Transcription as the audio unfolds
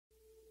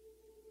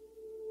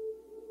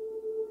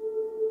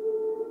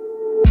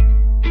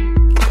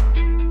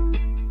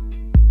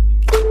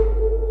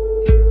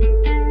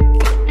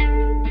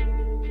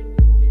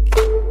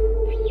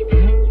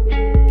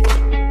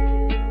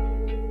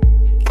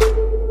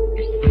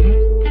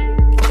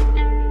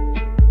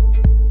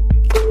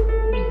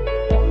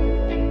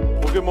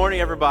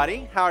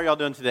everybody. How are y'all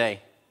doing today?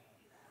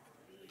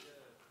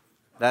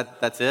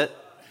 That's it?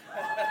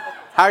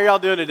 How are y'all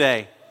doing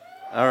today?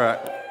 All right.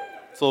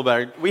 It's a little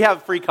better. We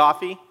have free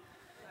coffee,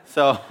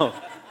 so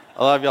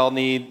a lot of y'all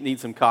need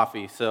some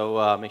coffee,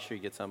 so make sure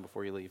you get some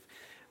before you leave.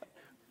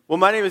 Well,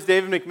 my name is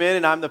David McMinn,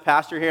 and I'm the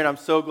pastor here, and I'm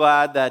so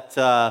glad that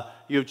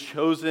you have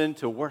chosen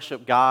to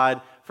worship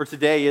God, for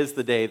today is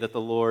the day that the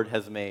Lord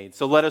has made.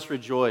 So let us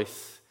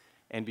rejoice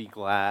and be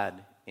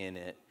glad in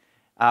it.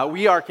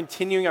 We are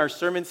continuing our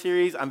sermon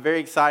series. I'm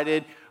very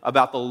excited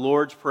about the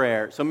Lord's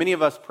Prayer. So many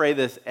of us pray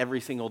this every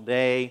single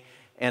day,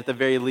 and at the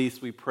very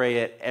least, we pray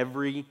it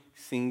every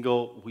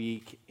single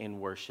week in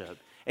worship.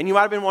 And you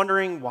might have been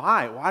wondering,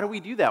 why? Why do we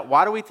do that?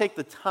 Why do we take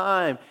the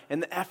time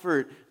and the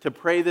effort to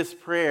pray this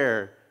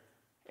prayer?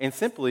 And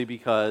simply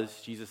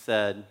because Jesus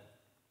said,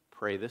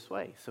 pray this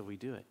way, so we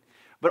do it.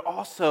 But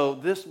also,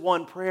 this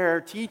one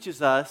prayer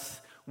teaches us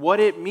what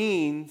it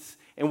means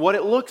and what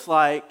it looks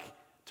like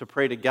to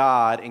pray to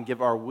God and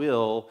give our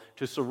will,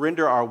 to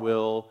surrender our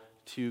will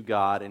to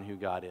God and who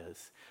God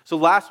is. So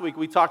last week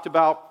we talked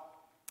about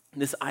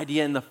this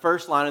idea in the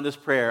first line of this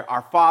prayer,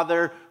 our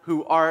Father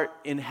who art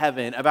in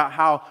heaven, about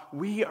how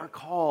we are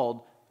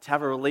called to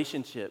have a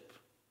relationship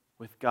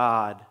with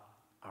God,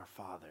 our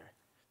Father,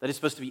 that is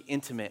supposed to be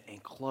intimate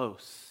and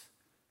close.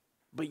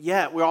 But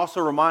yet we're also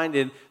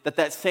reminded that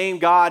that same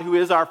God who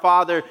is our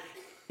Father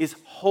is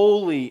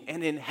holy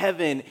and in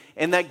heaven,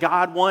 and that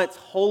God wants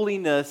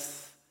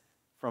holiness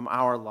from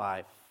our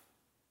life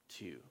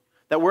too.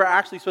 That we're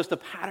actually supposed to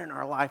pattern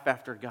our life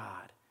after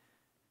God.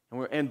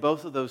 And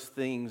both of those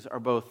things are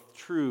both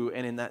true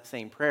and in that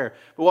same prayer.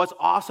 But what's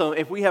awesome,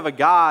 if we have a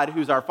God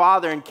who's our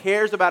Father and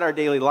cares about our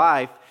daily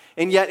life,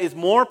 and yet is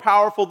more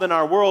powerful than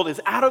our world, is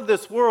out of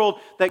this world,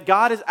 that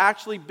God is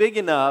actually big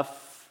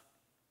enough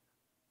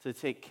to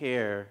take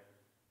care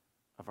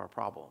of our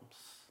problems.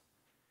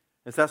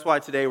 And so that's why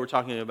today we're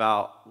talking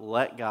about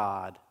let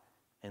God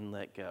and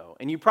let go.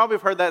 And you probably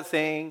have heard that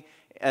saying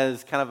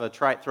as kind of a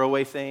trite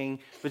throwaway saying,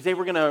 but today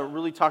we're going to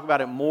really talk about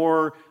it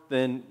more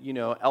than,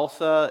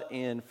 Elsa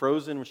in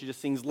Frozen, where she just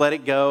sings let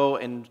it go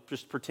and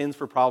just pretends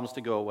for problems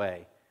to go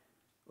away.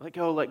 Let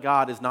go, let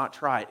God is not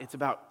trite. It's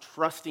about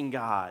trusting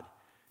God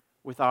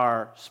with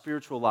our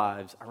spiritual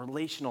lives, our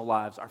relational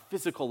lives, our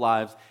physical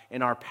lives,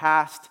 in our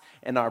past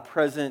and our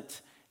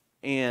present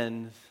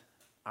and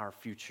our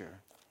future.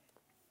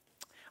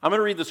 I'm going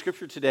to read the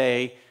scripture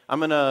today. I'm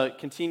going to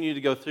continue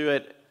to go through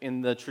it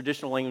in the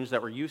traditional language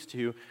that we're used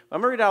to.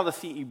 I'm going to read out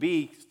of the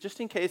CEB just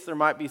in case there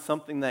might be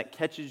something that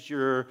catches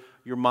your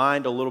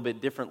mind a little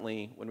bit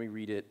differently when we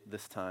read it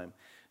this time.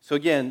 So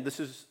again, this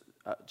is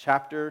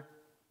chapter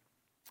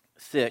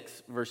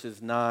 6,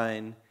 verses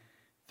 9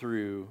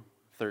 through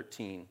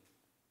 13.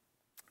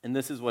 And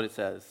this is what it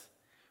says.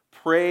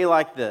 Pray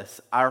like this,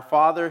 our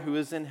Father who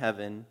is in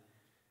heaven,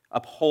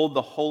 uphold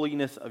the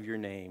holiness of your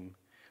name.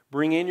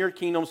 Bring in your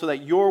kingdom so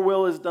that your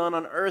will is done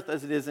on earth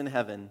as it is in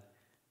heaven.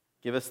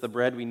 Give us the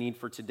bread we need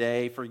for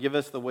today. Forgive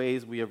us the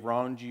ways we have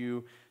wronged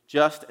you,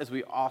 just as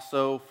we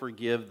also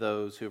forgive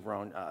those who have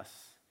wronged us.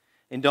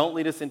 And don't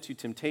lead us into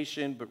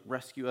temptation, but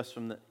rescue us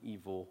from the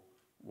evil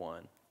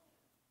one.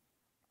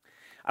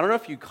 I don't know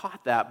if you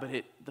caught that, but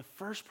the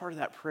first part of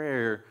that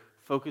prayer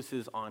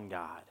focuses on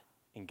God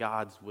and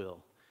God's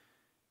will.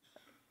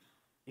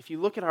 If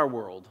you look at our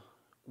world,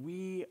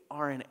 we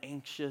are an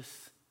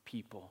anxious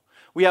people.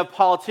 We have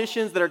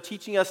politicians that are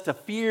teaching us to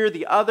fear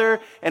the other,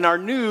 and our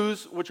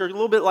news, which are a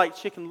little bit like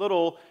Chicken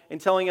Little, and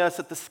telling us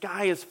that the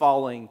sky is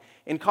falling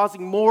and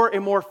causing more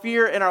and more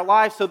fear in our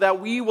lives so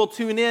that we will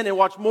tune in and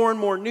watch more and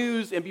more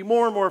news and be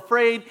more and more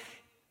afraid.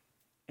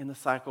 And the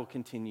cycle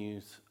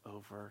continues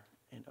over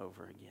and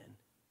over again.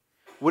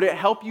 Would it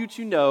help you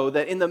to know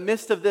that in the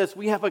midst of this,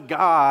 we have a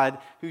God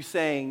who's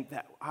saying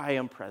that I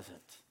am present,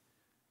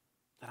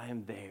 that I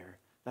am there,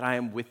 that I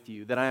am with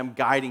you, that I am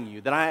guiding you,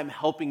 that I am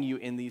helping you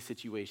in these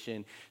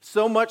situations.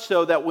 So much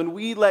so that when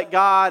we let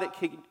God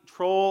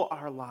control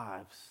our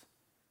lives,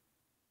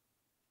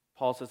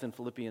 Paul says in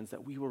Philippians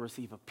that we will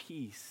receive a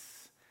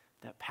peace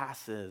that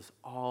passes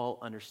all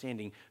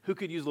understanding. Who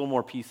could use a little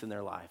more peace in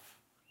their life?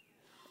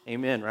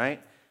 Amen,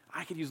 right?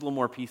 I could use a little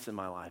more peace in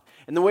my life.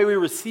 And the way we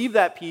receive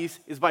that peace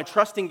is by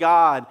trusting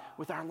God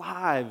with our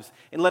lives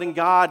and letting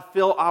God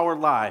fill our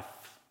life.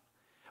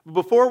 But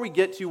before we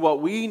get to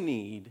what we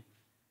need,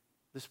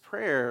 this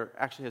prayer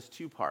actually has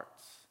two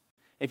parts.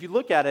 If you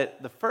look at it,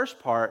 the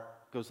first part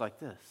goes like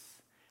this.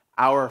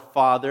 Our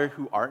Father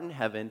who art in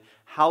heaven,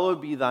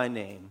 hallowed be thy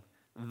name.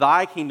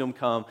 Thy kingdom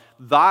come,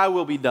 thy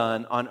will be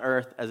done on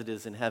earth as it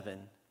is in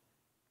heaven.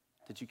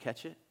 Did you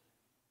catch it?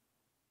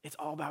 It's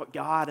all about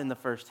God in the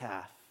first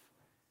half,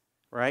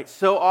 right?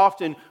 So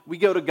often we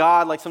go to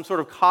God like some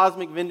sort of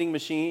cosmic vending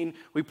machine.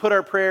 We put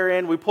our prayer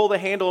in, we pull the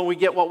handle, and we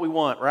get what we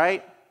want,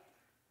 right?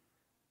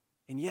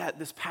 And yet,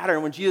 this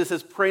pattern, when Jesus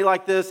says pray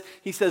like this,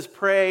 he says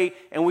pray,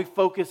 and we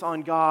focus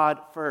on God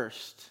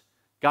first.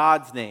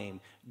 God's name,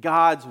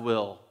 God's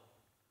will,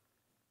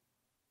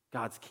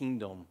 God's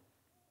kingdom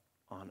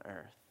on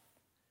earth.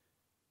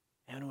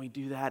 And when we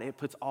do that, it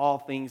puts all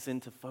things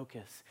into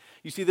focus.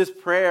 You see, this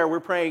prayer, we're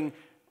praying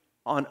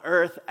on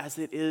earth as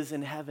it is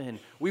in heaven.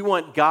 We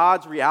want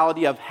God's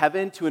reality of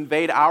heaven to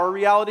invade our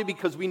reality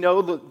because we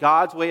know that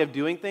God's way of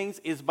doing things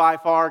is by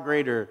far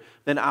greater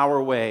than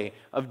our way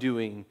of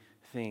doing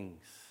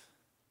things.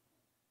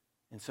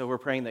 And so we're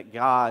praying that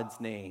God's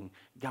name,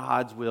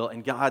 God's will,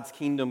 and God's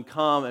kingdom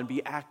come and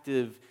be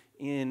active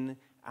in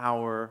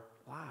our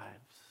lives.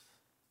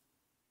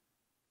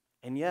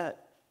 And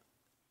yet,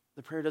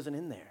 the prayer doesn't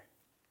end there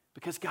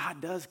because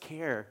God does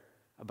care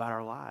about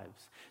our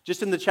lives.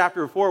 Just in the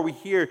chapter before, we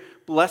hear,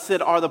 blessed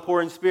are the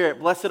poor in spirit,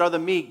 blessed are the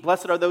meek,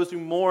 blessed are those who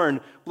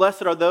mourn,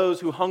 blessed are those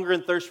who hunger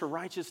and thirst for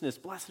righteousness,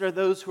 blessed are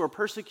those who are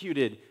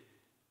persecuted.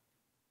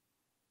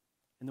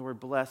 And the word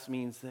blessed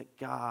means that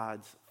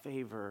God's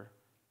favor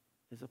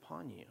is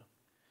upon you.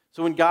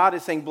 So when God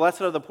is saying,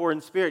 blessed are the poor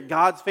in spirit,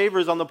 God's favor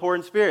is on the poor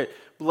in spirit.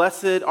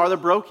 Blessed are the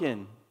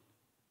broken.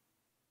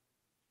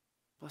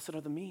 Blessed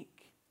are the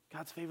meek.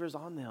 God's favor is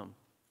on them.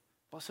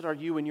 Blessed are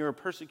you when you are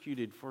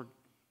persecuted for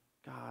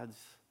God's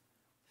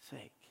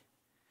sake.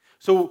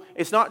 So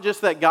it's not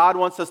just that God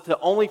wants us to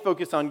only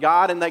focus on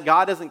God and that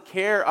God doesn't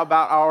care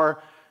about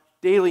our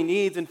daily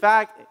needs. In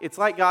fact, it's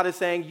like God is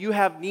saying, you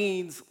have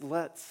needs,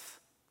 let's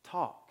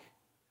talk.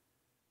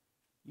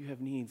 You have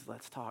needs,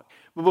 let's talk.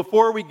 But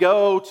before we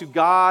go to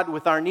God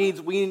with our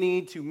needs, we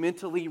need to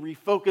mentally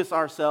refocus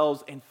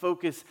ourselves and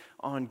focus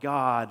on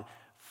God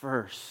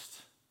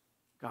first.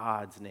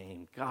 God's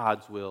name,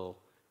 God's will,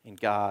 and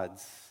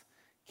God's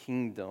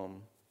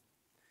kingdom.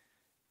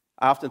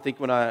 I often think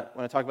when I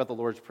talk about the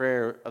Lord's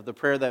Prayer, of the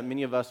prayer that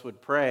many of us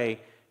would pray,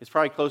 is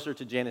probably closer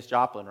to Janis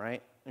Joplin,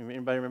 right?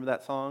 Anybody remember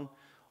that song?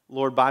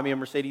 Lord, buy me a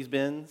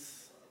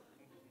Mercedes-Benz.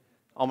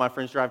 All my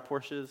friends drive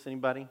Porsches.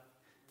 Anybody?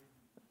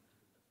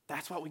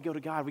 That's what we go to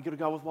God. We go to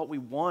God with what we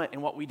want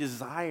and what we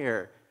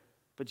desire.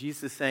 But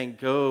Jesus is saying,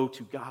 go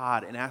to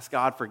God and ask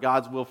God for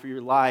God's will for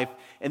your life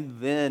and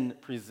then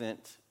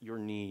present your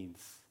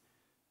needs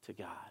to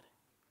God.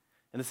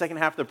 And the second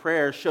half of the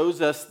prayer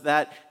shows us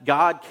that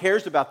God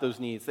cares about those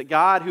needs, that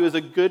God, who is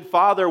a good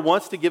Father,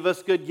 wants to give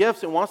us good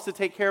gifts and wants to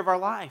take care of our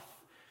life.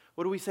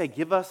 What do we say?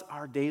 Give us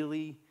our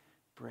daily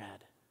bread.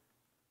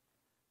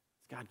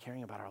 It's God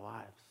caring about our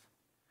lives.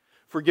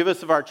 Forgive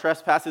us of our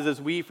trespasses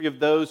as we forgive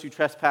those who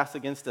trespass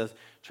against us.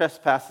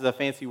 Trespass is a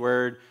fancy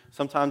word,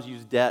 sometimes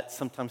used debts,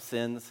 sometimes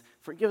sins.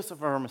 Forgive us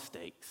of our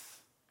mistakes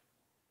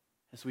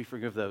as we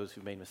forgive those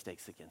who made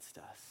mistakes against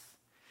us.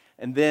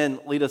 And then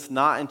lead us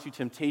not into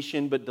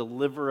temptation, but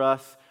deliver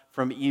us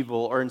from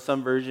evil, or in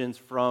some versions,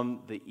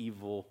 from the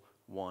evil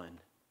one.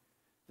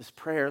 This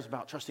prayer is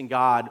about trusting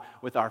God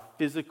with our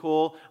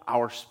physical,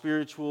 our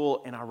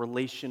spiritual, and our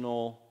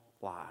relational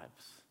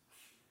lives.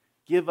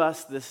 Give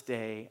us this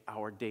day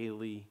our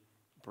daily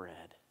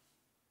bread.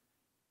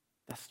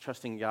 That's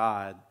trusting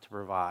God to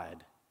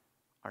provide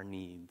our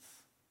needs.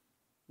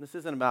 This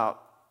isn't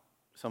about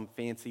some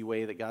fancy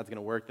way that God's going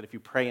to work, that if you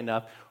pray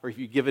enough or if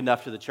you give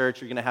enough to the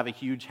church, you're going to have a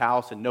huge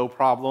house and no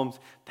problems.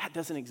 That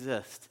doesn't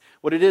exist.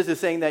 What it is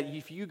saying that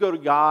if you go to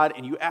God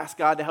and you ask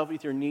God to help you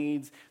with your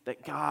needs,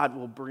 that God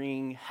will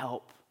bring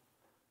help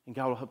and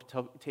God will help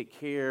to take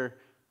care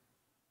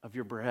of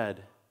your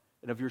bread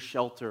and of your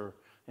shelter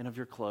and of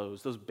your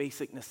clothes, those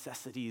basic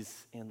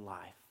necessities in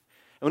life.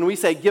 And when we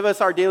say, give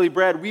us our daily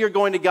bread, we are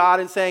going to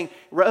God and saying,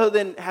 rather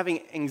than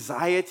having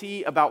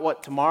anxiety about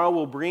what tomorrow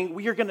will bring,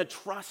 we are going to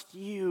trust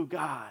you,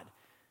 God,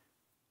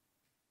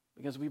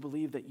 because we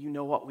believe that you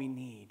know what we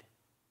need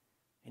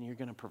and you're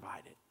going to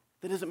provide it.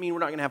 That doesn't mean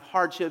we're not going to have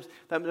hardships.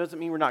 That doesn't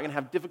mean we're not going to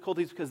have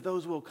difficulties, because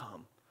those will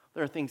come.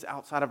 There are things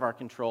outside of our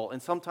control,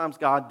 and sometimes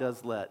God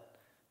does let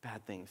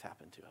bad things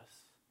happen to us.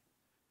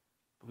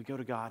 But we go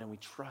to God and we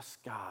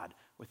trust God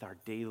with our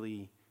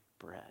daily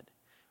bread.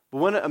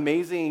 But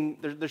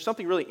there's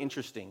something really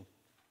interesting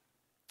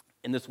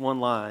in this one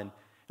line.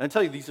 And I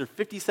tell you, these are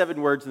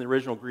 57 words in the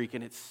original Greek,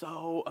 and it's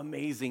so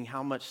amazing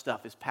how much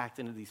stuff is packed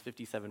into these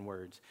 57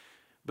 words.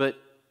 But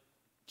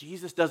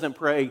Jesus doesn't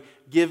pray,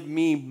 give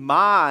me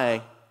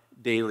my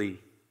daily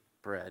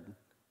bread.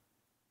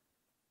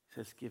 He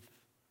says, give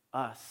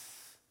us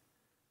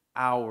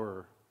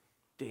our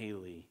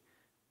daily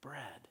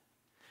bread.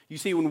 You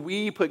see, when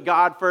we put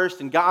God first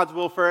and God's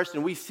will first,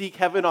 and we seek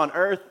heaven on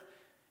earth,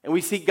 and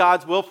we seek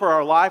God's will for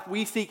our life,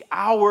 we seek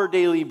our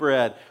daily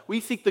bread. We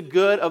seek the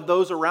good of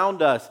those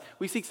around us.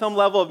 We seek some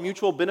level of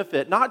mutual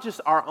benefit, not just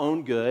our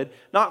own good,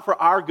 not for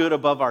our good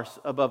above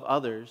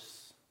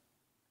others,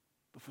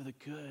 but for the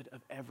good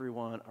of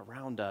everyone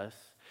around us.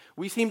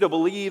 We seem to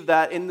believe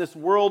that in this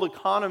world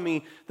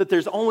economy that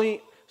there's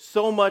only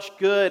so much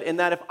good, and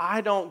that if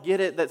I don't get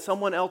it, that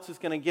someone else is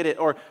going to get it,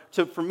 or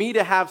for me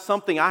to have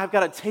something, I've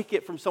got to take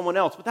it from someone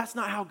else. But that's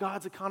not how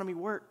God's economy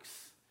works.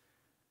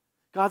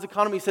 God's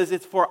economy says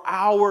it's for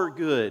our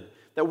good,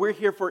 that we're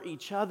here for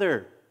each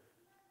other.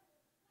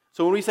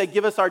 So when we say,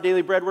 give us our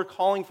daily bread, we're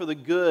calling for the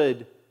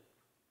good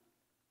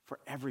for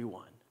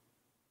everyone.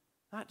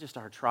 Not just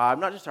our tribe,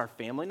 not just our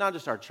family, not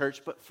just our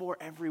church, but for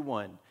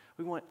everyone.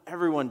 We want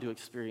everyone to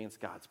experience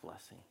God's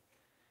blessing.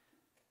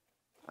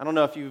 I don't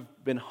know if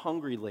you've been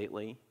hungry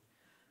lately,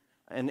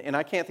 and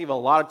I can't think of a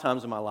lot of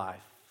times in my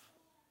life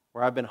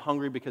where I've been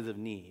hungry because of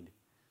need.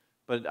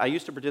 But I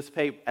used to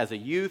participate as a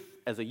youth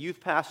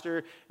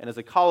pastor, and as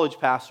a college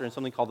pastor in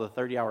something called the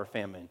 30-hour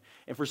famine.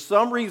 And for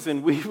some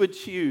reason, we would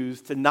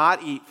choose to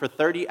not eat for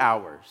 30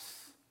 hours.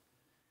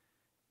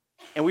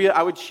 And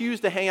I would choose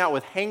to hang out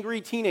with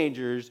hangry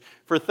teenagers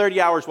for 30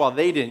 hours while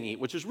they didn't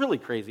eat, which is really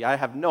crazy. I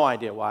have no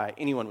idea why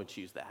anyone would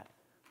choose that.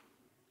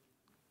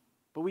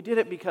 But we did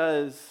it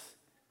because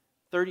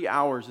 30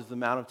 hours is the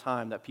amount of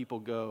time that people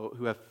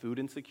who have food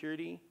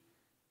insecurity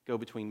go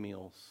between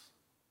meals.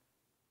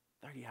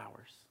 30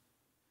 hours.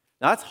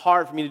 Now, that's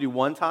hard for me to do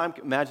one time.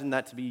 Imagine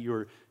that to be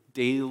your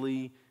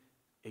daily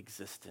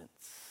existence.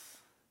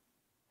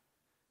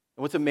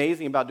 And what's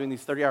amazing about doing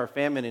these 30-hour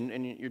famine,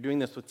 and you're doing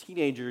this with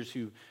teenagers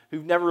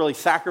who've never really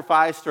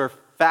sacrificed or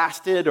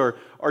fasted or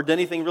done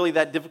anything really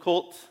that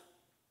difficult,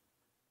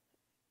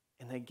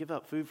 and they give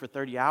up food for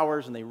 30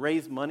 hours, and they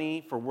raise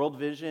money for World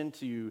Vision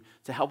to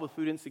help with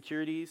food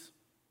insecurities,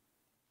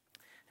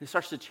 and it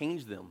starts to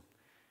change them.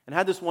 And I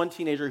had this one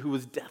teenager who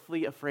was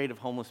deathly afraid of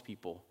homeless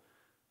people.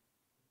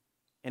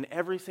 And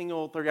every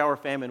single 30-hour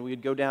famine, we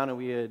would go down and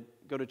we would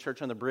go to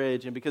church on the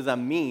bridge. And because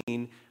I'm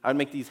mean, I would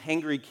make these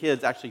hangry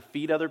kids actually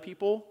feed other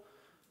people.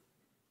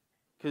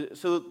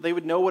 So they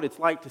would know what it's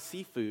like to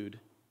see food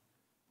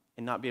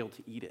and not be able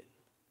to eat it.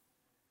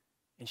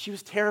 And she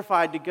was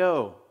terrified to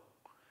go.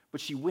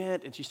 But she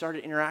went and she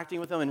started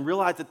interacting with them and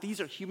realized that these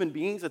are human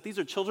beings, that these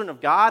are children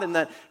of God, and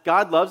that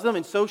God loves them.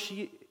 And so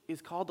she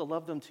is called to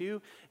love them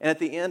too. And at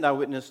the end, I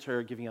witnessed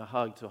her giving a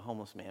hug to a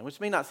homeless man, which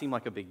may not seem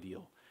like a big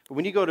deal. But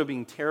when you go to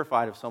being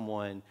terrified of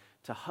someone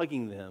to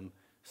hugging them,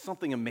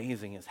 something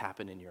amazing has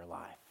happened in your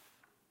life.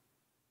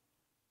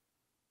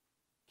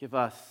 Give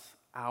us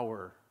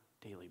our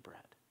daily bread.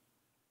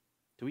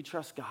 Do we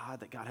trust God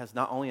that God has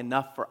not only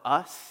enough for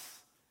us,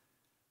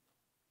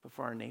 but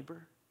for our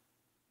neighbor,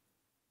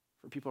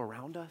 for people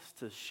around us,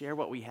 to share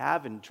what we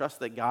have and trust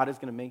that God is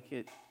going to make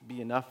it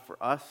be enough for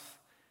us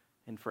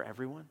and for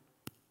everyone?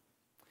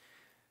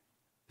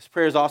 This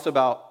prayer is also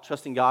about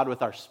trusting God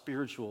with our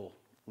spiritual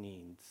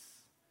needs.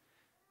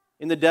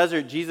 In the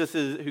desert, Jesus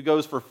who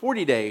goes for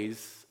 40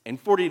 days and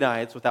 40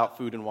 nights without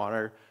food and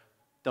water.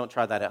 Don't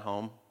try that at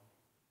home.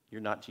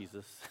 You're not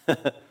Jesus.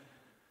 At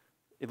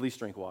least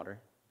drink water.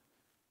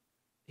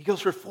 He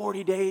goes for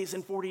 40 days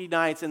and 40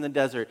 nights in the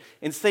desert,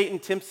 and Satan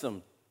tempts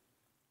him.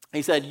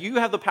 He said, "You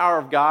have the power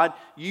of God.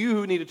 You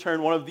who need to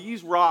turn one of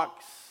these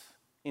rocks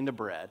into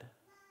bread."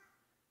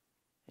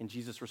 And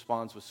Jesus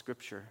responds with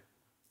Scripture.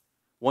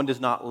 One does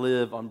not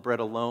live on bread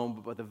alone,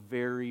 but by the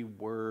very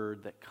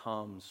word that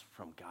comes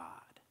from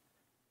God.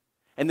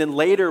 And then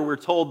later we're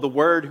told the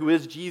Word, who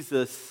is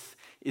Jesus,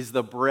 is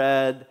the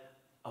bread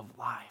of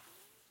life.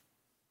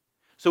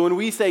 So when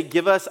we say,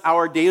 give us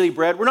our daily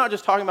bread, we're not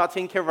just talking about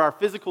taking care of our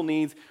physical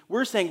needs.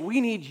 We're saying we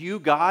need you,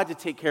 God, to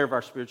take care of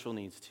our spiritual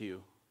needs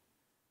too.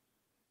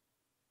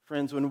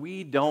 Friends, when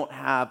we don't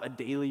have a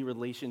daily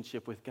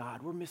relationship with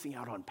God, we're missing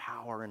out on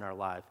power in our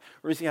life.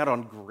 We're missing out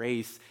on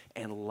grace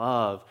and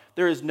love.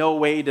 There is no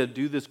way to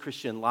do this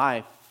Christian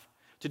life,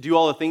 to do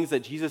all the things that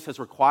Jesus has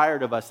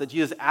required of us, that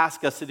Jesus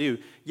asked us to do.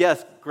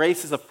 Yes,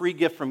 grace is a free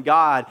gift from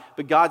God,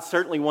 but God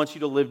certainly wants you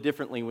to live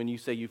differently when you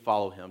say you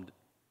follow Him.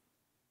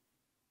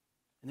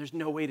 And there's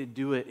no way to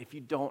do it if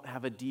you don't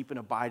have a deep and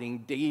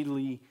abiding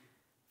daily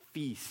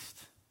feast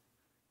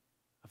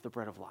of the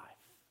bread of life.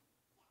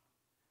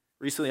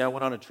 Recently, I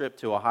went on a trip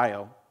to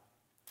Ohio.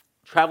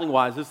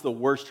 Traveling-wise, this is the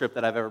worst trip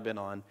that I've ever been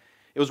on.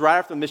 It was right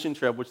after the mission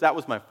trip, which that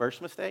was my first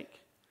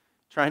mistake,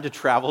 trying to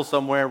travel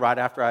somewhere right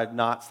after I had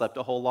not slept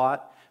a whole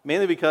lot.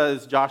 Mainly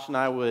because Josh and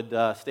I would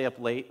stay up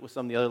late with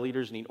some of the other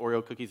leaders and eat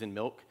Oreo cookies and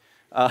milk.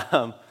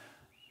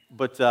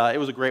 But it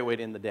was a great way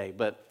to end the day.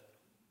 But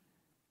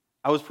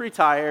I was pretty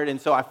tired, and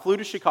so I flew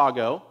to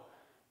Chicago,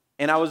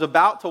 and I was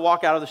about to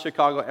walk out of the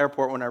Chicago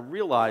airport when I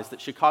realized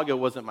that Chicago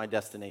wasn't my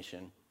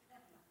destination.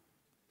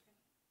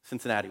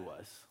 Cincinnati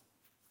was.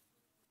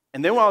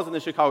 And then when I was in the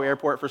Chicago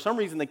airport, for some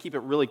reason they keep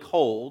it really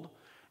cold,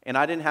 and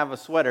I didn't have a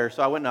sweater,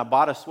 so I went and I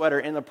bought a sweater.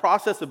 In the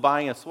process of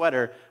buying a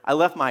sweater, I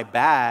left my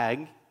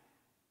bag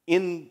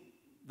in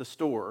the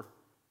store,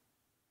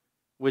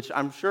 which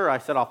I'm sure I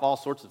set off all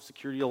sorts of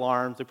security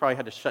alarms. They probably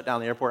had to shut down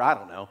the airport. I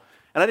don't know.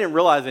 And I didn't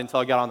realize it until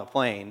I got on the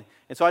plane.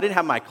 And so I didn't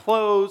have my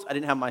clothes. I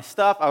didn't have my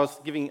stuff. I was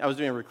doing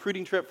a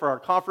recruiting trip for our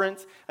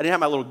conference. I didn't have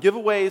my little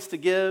giveaways to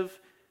give.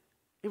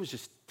 It was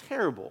just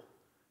terrible.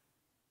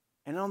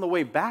 And on the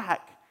way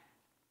back,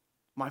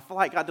 my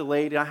flight got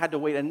delayed, and I had to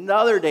wait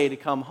another day to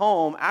come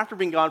home after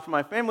being gone from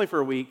my family for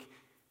a week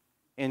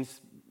and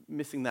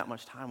missing that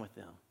much time with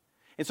them.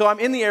 And so I'm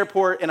in the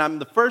airport, and I'm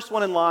the first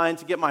one in line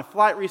to get my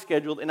flight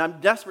rescheduled, and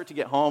I'm desperate to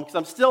get home because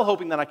I'm still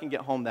hoping that I can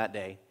get home that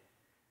day.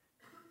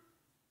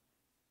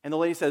 And the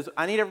lady says,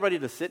 I need everybody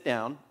to sit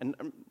down. And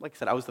like I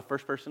said, I was the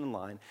first person in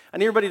line. I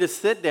need everybody to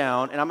sit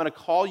down, and I'm going to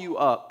call you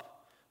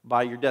up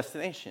by your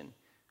destination.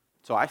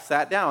 So I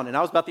sat down, and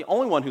I was about the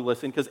only one who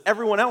listened because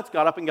everyone else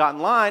got up and got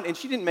in line, and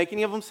she didn't make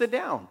any of them sit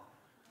down.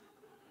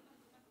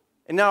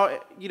 And now,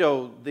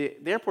 the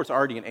airport's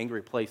already an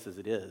angry place as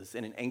it is,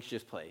 and an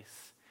anxious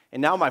place.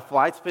 And now my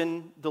flight's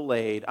been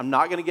delayed. I'm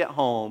not going to get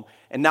home.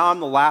 And now I'm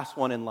the last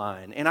one in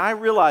line. And I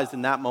realized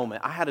in that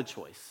moment, I had a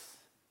choice.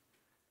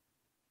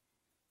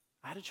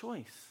 I had a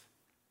choice.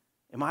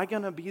 Am I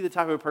going to be the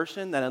type of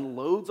person that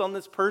unloads on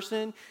this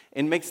person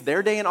and makes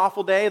their day an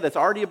awful day that's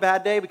already a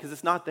bad day because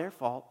it's not their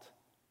fault?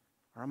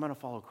 Or I'm going to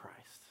follow Christ?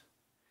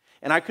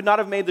 And I could not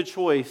have made the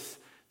choice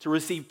to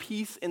receive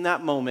peace in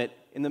that moment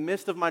in the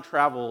midst of my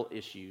travel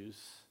issues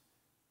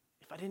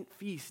if I didn't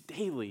feast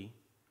daily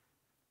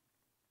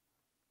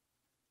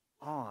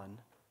on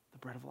the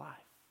bread of life.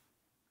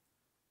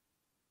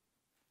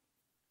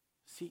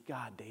 Seek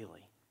God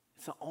daily.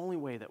 It's the only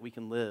way that we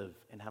can live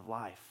and have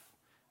life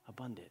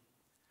abundant.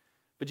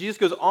 But Jesus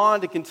goes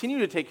on to continue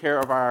to take care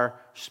of our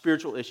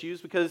spiritual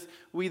issues because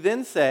we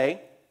then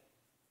say,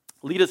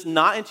 lead us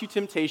not into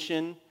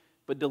temptation,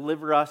 but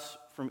deliver us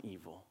from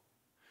evil.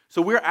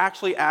 So we're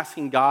actually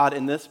asking God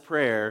in this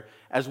prayer,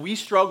 as we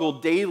struggle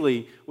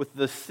daily with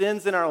the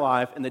sins in our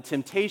life and the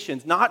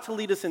temptations, not to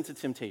lead us into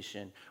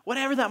temptation,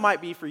 whatever that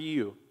might be for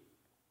you.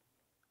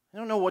 I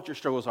don't know what your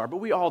struggles are, but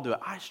we all do it.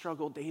 I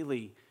struggle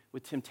daily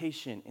with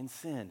temptation and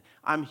sin.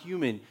 I'm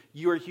human.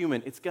 You are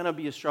human. It's going to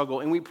be a struggle.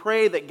 And we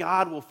pray that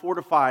God will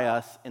fortify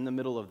us in the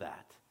middle of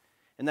that,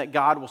 and that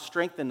God will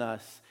strengthen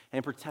us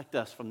and protect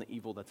us from the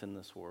evil that's in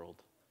this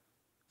world.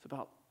 It's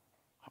about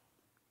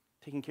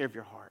taking care of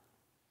your heart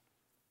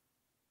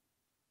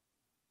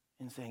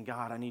and saying,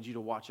 God, I need you to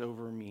watch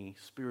over me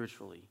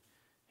spiritually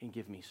and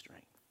give me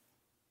strength.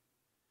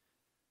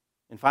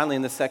 And finally,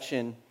 in this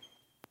section,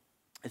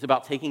 it's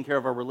about taking care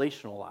of our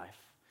relational life.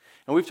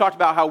 And we've talked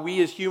about how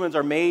we as humans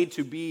are made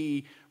to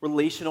be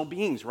relational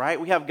beings, right?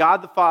 We have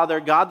God the Father,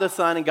 God the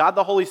Son, and God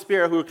the Holy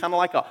Spirit, who are kind of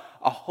like a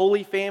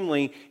holy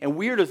family, and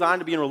we are designed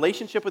to be in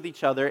relationship with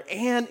each other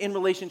and in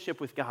relationship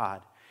with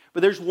God.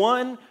 But there's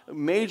one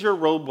major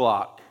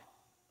roadblock.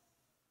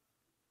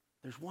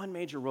 There's one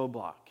major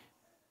roadblock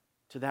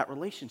to that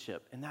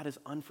relationship, and that is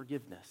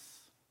unforgiveness.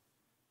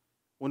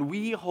 When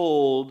we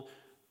hold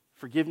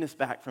forgiveness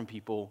back from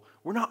people,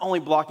 we're not only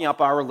blocking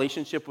up our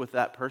relationship with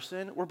that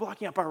person, we're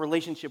blocking up our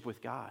relationship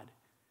with God.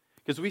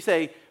 Because we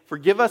say,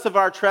 forgive us of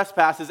our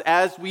trespasses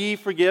as we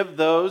forgive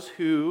those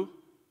who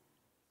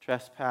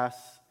trespass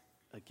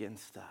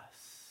against us.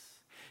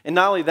 And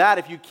not only that,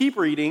 if you keep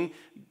reading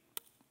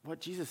what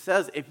Jesus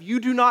says, if you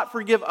do not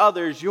forgive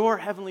others, your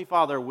heavenly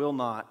Father will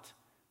not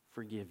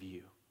forgive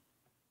you.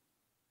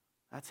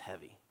 That's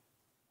heavy.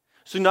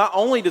 So not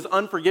only does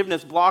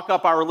unforgiveness block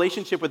up our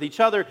relationship with each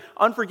other,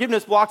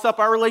 unforgiveness blocks up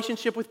our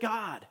relationship with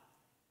God.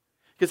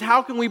 Because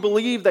how can we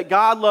believe that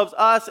God loves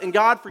us and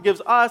God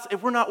forgives us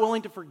if we're not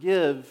willing to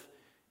forgive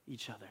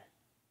each other?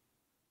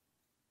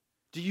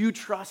 Do you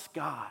trust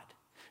God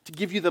to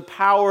give you the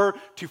power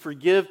to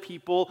forgive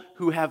people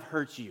who have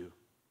hurt you?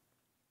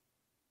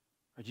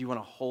 Or do you want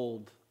to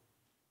hold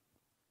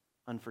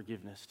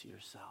unforgiveness to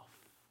yourself?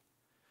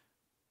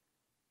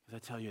 I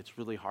tell you, it's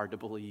really hard to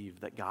believe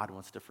that God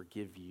wants to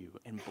forgive you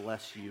and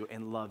bless you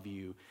and love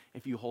you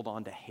if you hold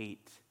on to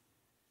hate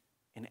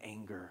and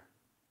anger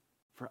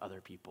for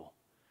other people.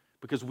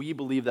 Because we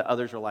believe that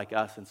others are like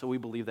us, and so we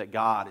believe that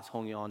God is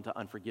holding on to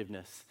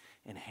unforgiveness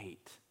and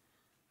hate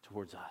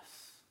towards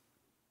us.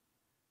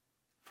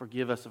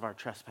 Forgive us of our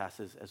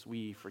trespasses as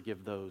we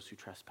forgive those who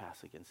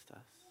trespass against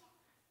us.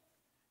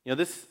 You know,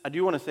 this, I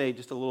do want to say,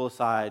 just a little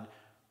aside,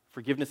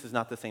 forgiveness is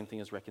not the same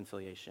thing as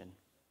reconciliation.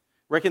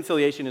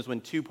 Reconciliation is when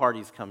two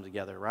parties come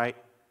together, right?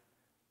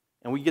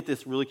 And we get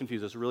this really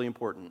confused. It's really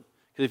important.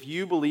 Because if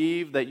you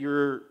believe that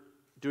you're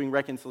doing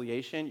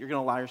reconciliation, you're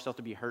going to allow yourself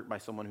to be hurt by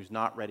someone who's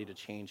not ready to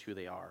change who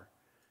they are.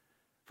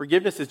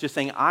 Forgiveness is just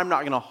saying, I'm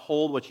not going to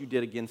hold what you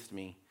did against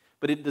me.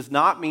 But it does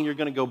not mean you're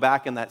going to go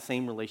back in that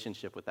same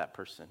relationship with that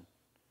person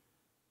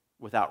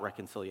without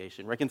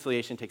reconciliation.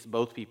 Reconciliation takes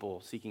both people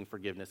seeking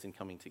forgiveness and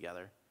coming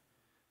together.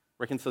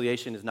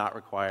 Reconciliation is not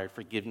required.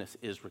 Forgiveness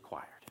is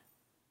required.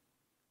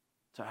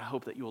 So I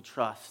hope that you will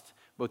trust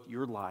both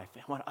your life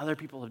and what other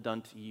people have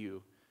done to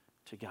you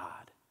to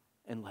God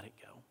and let it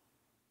go.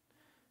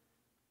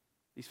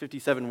 These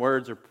 57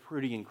 words are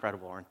pretty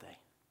incredible, aren't they?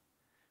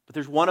 But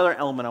there's one other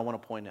element I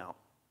want to point out.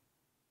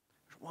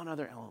 There's one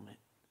other element.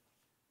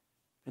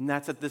 And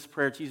that's that this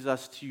prayer teaches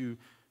us to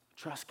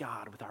trust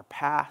God with our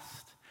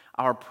past,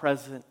 our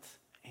present,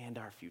 and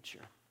our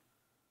future.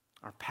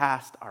 Our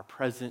past, our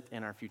present,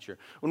 and our future.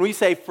 When we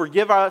say,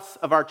 forgive us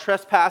of our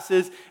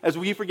trespasses as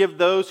we forgive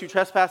those who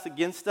trespass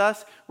against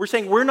us, we're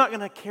saying we're not going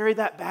to carry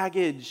that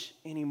baggage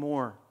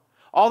anymore.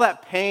 All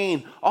that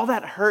pain, all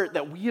that hurt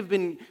that we have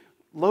been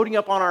loading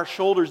up on our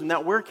shoulders and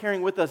that we're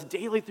carrying with us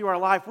daily through our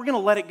life, we're going to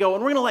let it go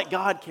and we're going to let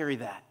God carry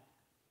that.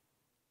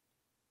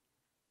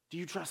 Do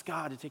you trust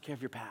God to take care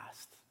of your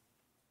past?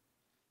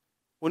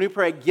 When we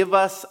pray, give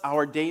us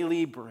our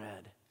daily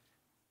bread,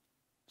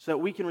 so that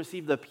we can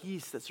receive the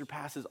peace that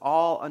surpasses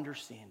all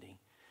understanding.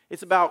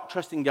 It's about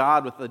trusting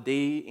God with the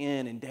day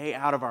in and day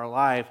out of our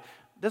life.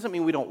 It doesn't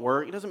mean we don't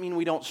work. It doesn't mean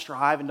we don't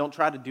strive and don't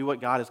try to do what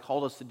God has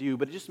called us to do,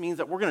 but it just means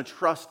that we're going to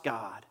trust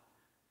God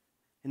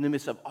in the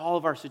midst of all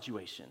of our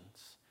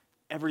situations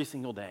every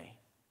single day.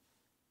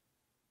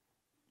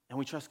 And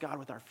we trust God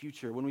with our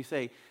future when we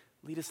say,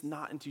 lead us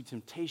not into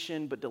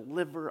temptation, but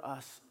deliver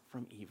us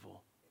from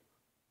evil.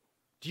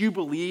 Do you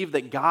believe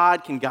that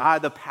God can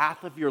guide the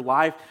path of your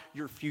life,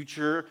 your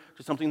future,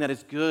 to something that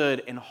is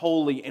good and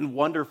holy and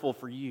wonderful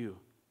for you?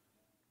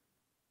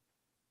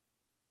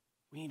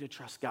 We need to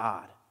trust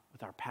God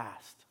with our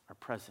past, our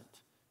present,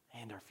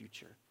 and our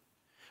future.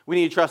 We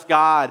need to trust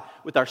God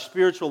with our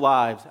spiritual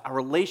lives, our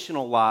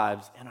relational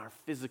lives, and our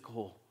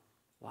physical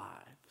lives.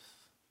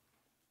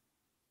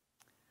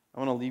 I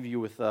want to leave you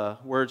with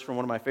words from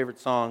one of my favorite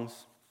songs.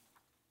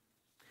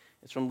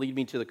 It's from Lead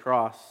Me to the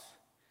Cross.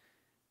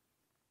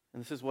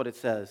 And this is what it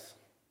says.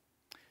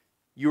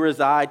 You were as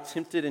I,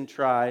 tempted and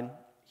tried.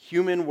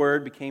 Human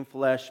word became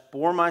flesh,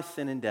 bore my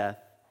sin and death.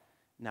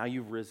 Now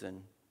you've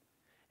risen.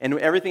 And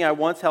everything I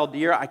once held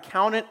dear, I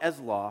count it as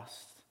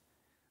lost.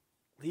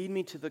 Lead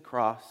me to the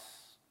cross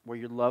where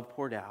your love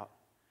poured out.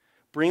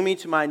 Bring me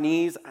to my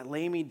knees. I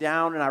lay me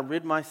down and I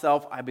rid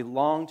myself. I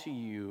belong to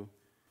you.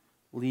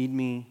 Lead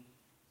me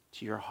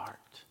to your heart.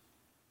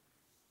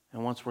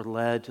 And once we're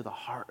led to the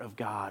heart of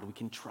God, we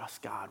can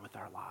trust God with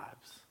our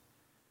lives.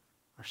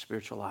 Our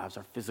spiritual lives,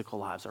 our physical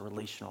lives, our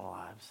relational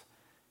lives,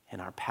 and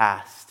our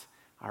past,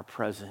 our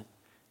present,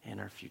 and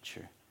our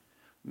future.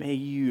 May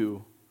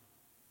you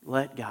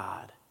let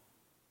God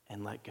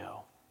and let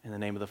go. In the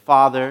name of the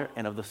Father,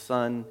 and of the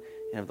Son,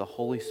 and of the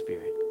Holy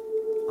Spirit.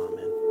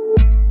 Amen.